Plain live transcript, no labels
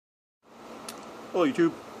Hello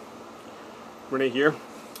YouTube, Renee here,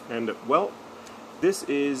 and well, this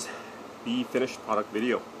is the finished product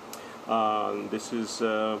video. This is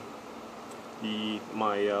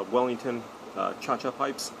my Wellington cha-cha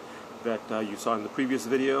pipes that you saw in the previous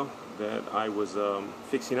video that I was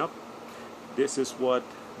fixing up. This is what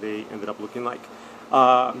they ended up looking like.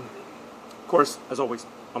 Of course, as always,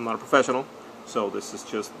 I'm not a professional, so this is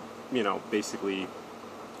just, basically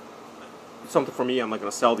something for me. I'm not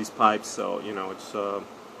going to sell these pipes, so it's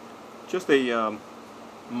just a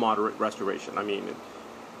moderate restoration. I mean,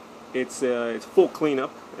 it's full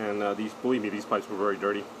cleanup, and believe me, these pipes were very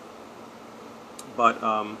dirty. But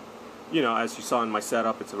as you saw in my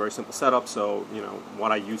setup, it's a very simple setup. So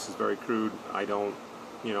what I use is very crude. I don't,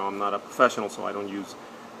 I'm not a professional, so I don't use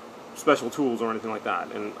special tools or anything like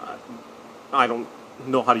that, and I don't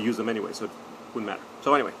know how to use them anyway, so it wouldn't matter.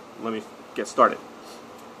 So anyway, let me get started.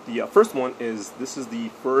 The first one is, this is the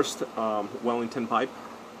first Wellington pipe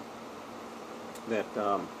that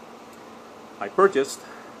I purchased,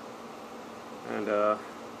 and as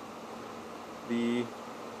you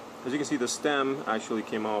can see, the stem actually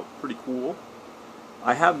came out pretty cool.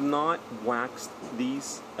 I have not waxed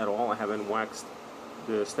these at all. I haven't waxed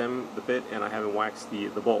the stem, the bit, and I haven't waxed the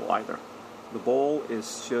bowl either. The bowl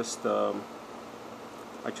is just, I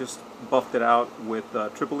just buffed it out with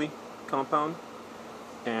Tripoli compound,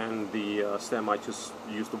 and the stem I just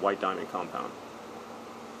used the white diamond compound,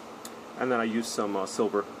 and then I used some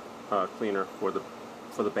silver cleaner for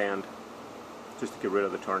the band, just to get rid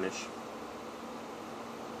of the tarnish.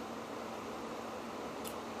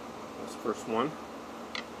 That's the first one.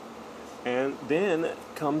 And then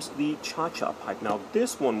comes the cha-cha pipe. Now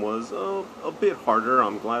this one was a bit harder.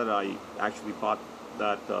 I'm glad I actually bought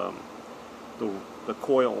that the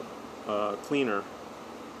coil cleaner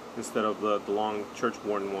instead of the long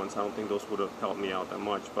church-worn ones. I don't think those would have helped me out that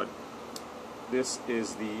much. But this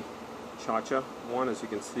is the cha-cha one. As you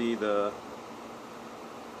can see, the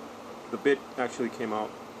bit actually came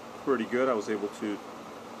out pretty good. I was able to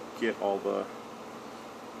get all the,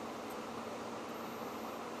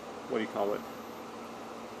 what do you call it?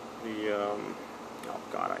 The oh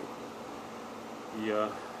god, the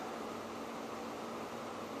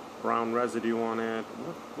brown residue on it.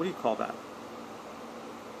 What do you call that?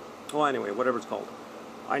 Well, anyway, whatever it's called.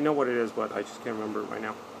 I know what it is, but I just can't remember it right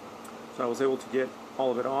now. So I was able to get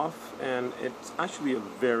all of it off, and it's actually a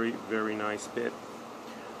very, very nice bit.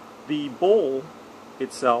 The bowl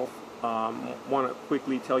itself, want to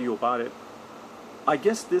quickly tell you about it. I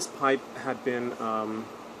guess this pipe had been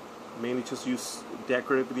mainly just used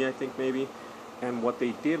decoratively, I think, maybe. And what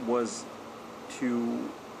they did was to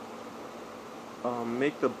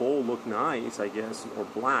make the bowl look nice, I guess, or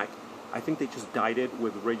black. I think they just dyed it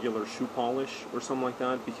with regular shoe polish or something like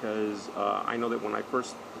that, because I know that when I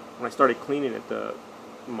started cleaning it,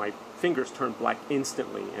 my fingers turned black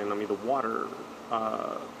instantly, and I mean the water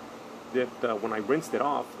when I rinsed it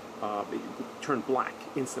off, it turned black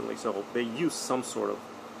instantly. So they used some sort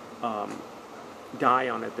of dye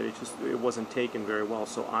on it that it wasn't taken very well.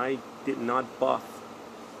 So I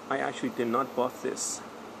actually did not buff this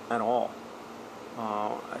at all.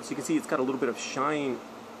 As you can see, it's got a little bit of shine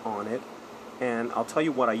on it, and I'll tell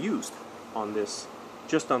you what I used on this,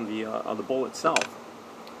 just on the bowl itself.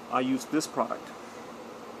 I used this product.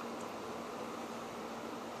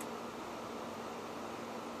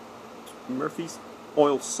 Murphy's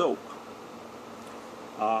Oil Soap.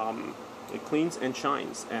 It cleans and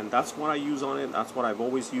shines, and that's what I use on it. That's what I've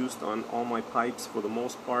always used on all my pipes for the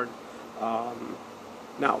most part.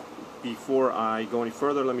 Now, before I go any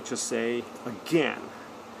further, let me just say again,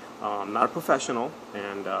 I'm not a professional,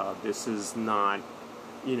 and this is not,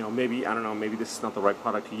 maybe, I don't know, maybe this is not the right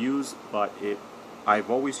product to use, but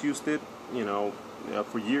I've always used it,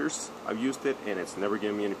 for years I've used it, and it's never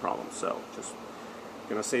given me any problems. So just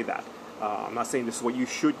gonna say that. I'm not saying this is what you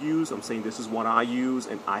should use. I'm saying this is what I use,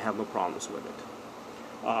 and I have no problems with it.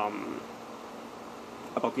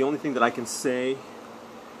 About the only thing that I can say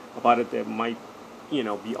about it that might,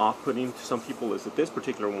 be off-putting to some people is that this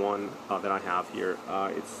particular one that I have here,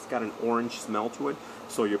 it's got an orange smell to it,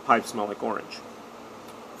 so your pipes smell like orange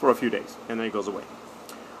for a few days, and then it goes away.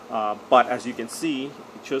 But as you can see,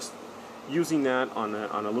 just using that on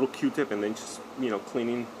a little Q-tip, and then just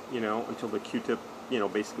cleaning, until the Q-tip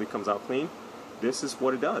basically comes out clean. This is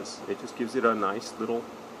what it does. It just gives it a nice little,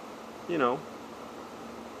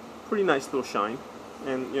 pretty nice little shine,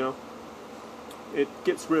 and it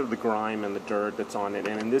gets rid of the grime and the dirt that's on it.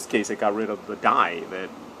 And in this case, it got rid of the dye that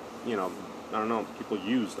I don't know, people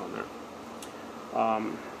used on there.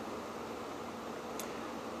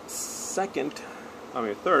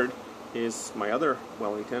 Third is my other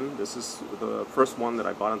Wellington. This is the first one that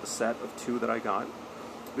I bought on the set of 2 that I got.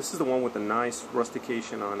 This is the one with the nice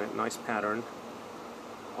rustication on it, nice pattern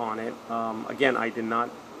on it. Again, I did not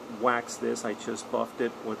wax this. I just buffed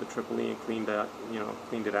it with the Triple E and cleaned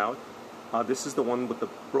it out. This is the one with the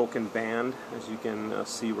broken band, as you can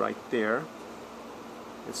see right there.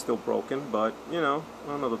 It's still broken, but I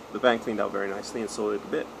don't know, the band cleaned out very nicely, and so did the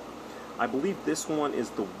bit. I believe this one is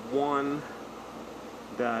the one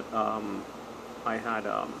that I had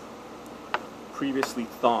previously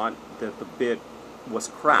thought that the bit was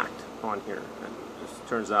cracked on here, and it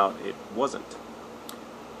turns out it wasn't.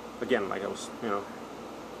 Again, like I was,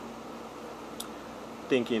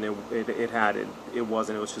 thinking it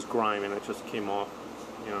wasn't. It was just grime, and it just came off,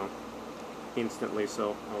 instantly.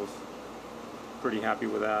 So I was pretty happy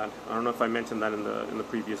with that. I don't know if I mentioned that in the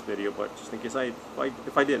previous video, but just in case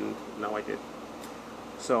if I didn't, now I did.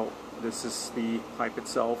 So this is the pipe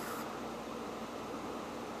itself.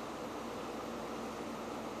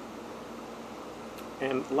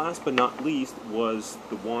 And last but not least was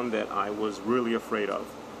the one that I was really afraid of.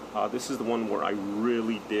 This is the one where I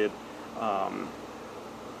really did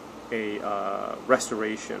a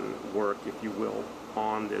restoration work, if you will,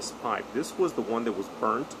 on this pipe. This was the one that was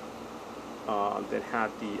burnt, that had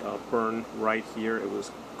the burn right here. It was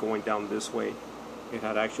going down this way. It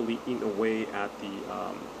had actually eaten away at the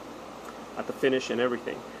finish and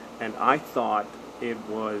everything. And I thought it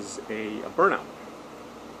was a burnout.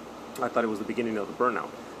 I thought it was the beginning of the burnout,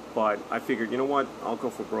 but I figured, you know what, I'll go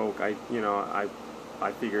for broke. I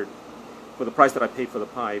figured for the price that I paid for the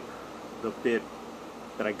pipe, the bit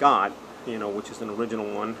that I got, which is an original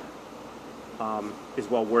one, is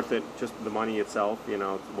well worth it. Just the money itself, it's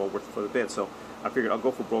well worth it for the bit. So I figured I'll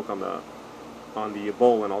go for broke on the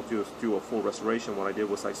bowl, and I'll just do a full restoration. What I did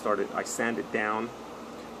was I sanded it down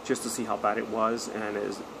just to see how bad it was, and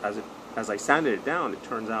as I sanded it down, it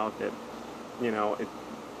turns out that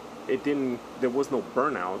there was no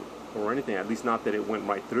burnout or anything, at least not that it went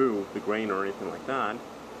right through the grain or anything like that.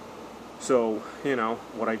 So,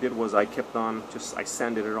 what I did was I kept on, I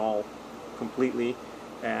sanded it all completely,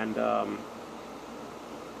 and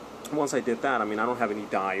once I did that, I don't have any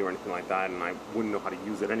dye or anything like that, and I wouldn't know how to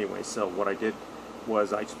use it anyway. So what I did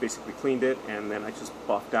was I just basically cleaned it, and then I just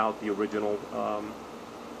buffed out the original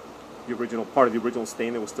part of the original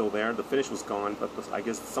stain that was still there. The finish was gone, but I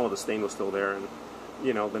guess some of the stain was still there, and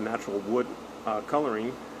the natural wood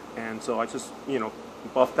coloring. And so I just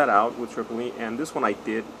buffed that out with Triple E, and this one I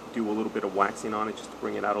did do a little bit of waxing on it just to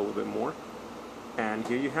bring it out a little bit more. And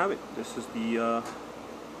here you have it. This is the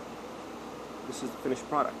finished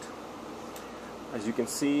product. As you can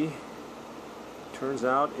see, turns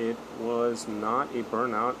out it was not a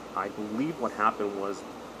burnout. I believe what happened was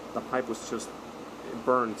the pipe was just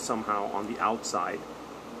burned somehow on the outside.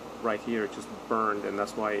 Right here, it just burned, and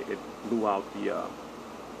that's why it blew out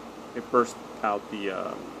it burst out the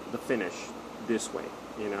finish this way.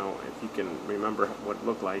 If you can remember what it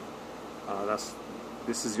looked like,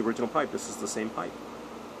 this is the original pipe. This is the same pipe.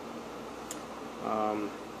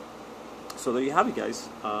 So there you have it, guys.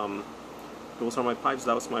 Those are my pipes.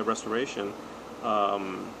 That was my restoration.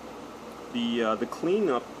 The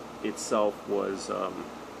cleanup itself was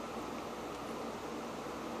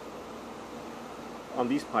on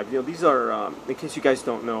these pipes. These are, in case you guys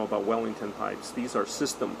don't know about Wellington pipes, these are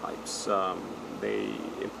system pipes. They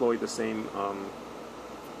employ the same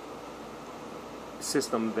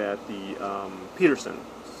system that the Petersons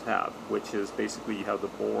have, which is basically you have the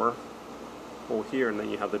bore hole here, and then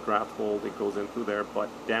you have the draft hole that goes in through there. But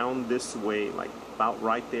down this way, like about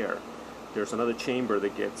right there, there's another chamber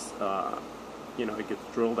that gets, it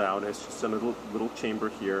gets drilled out. And it's just a little chamber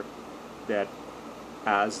here that,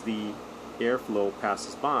 as the airflow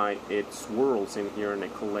passes by, it swirls in here and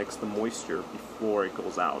it collects the moisture before it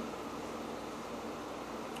goes out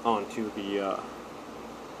onto the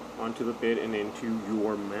bit and into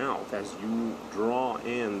your mouth. As you draw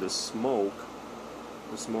in the smoke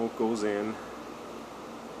goes in,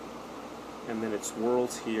 and then it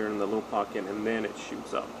swirls here in the little pocket, and then it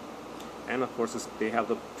shoots up. And of course, they have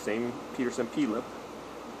the same Peterson P-lip.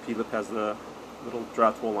 P-lip has the little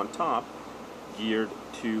draft hole on top, geared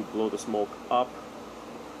to blow the smoke up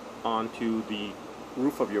onto the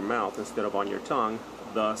roof of your mouth instead of on your tongue,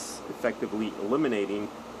 thus effectively eliminating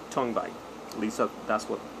tongue bite. At least that's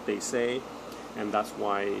what they say, and that's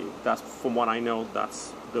from what I know,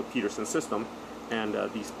 that's the Peterson system. And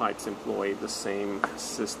these pipes employ the same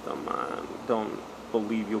system. Don't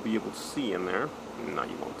believe you'll be able to see in there. No,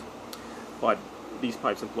 you won't. But these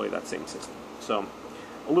pipes employ that same system. So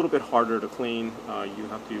a little bit harder to clean. You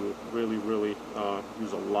have to really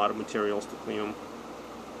use a lot of materials to clean them.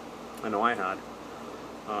 I know I had.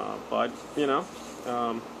 But you know,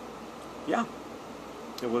 yeah,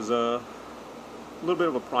 it was a little bit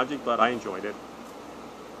of a project, but I enjoyed it,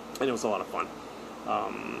 and it was a lot of fun.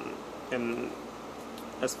 And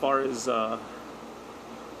as far as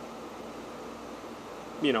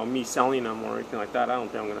you know, me selling them or anything like that, I don't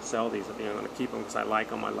think I'm going to sell these. I think I'm going to keep them because I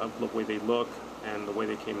like them. I love the way they look, and the way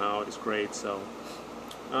they came out is great. So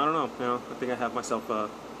I don't know. You know, I think I have myself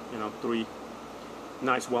you know, 3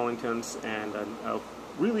 nice Wellingtons and a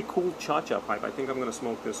really cool cha-cha pipe. I think I'm going to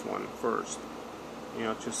smoke this one first. You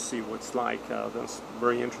know, just see what's like. That's a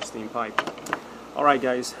very interesting pipe. All right,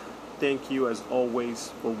 guys. Thank you as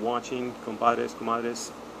always for watching. Compadres,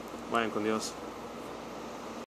 comadres, vayan con Dios.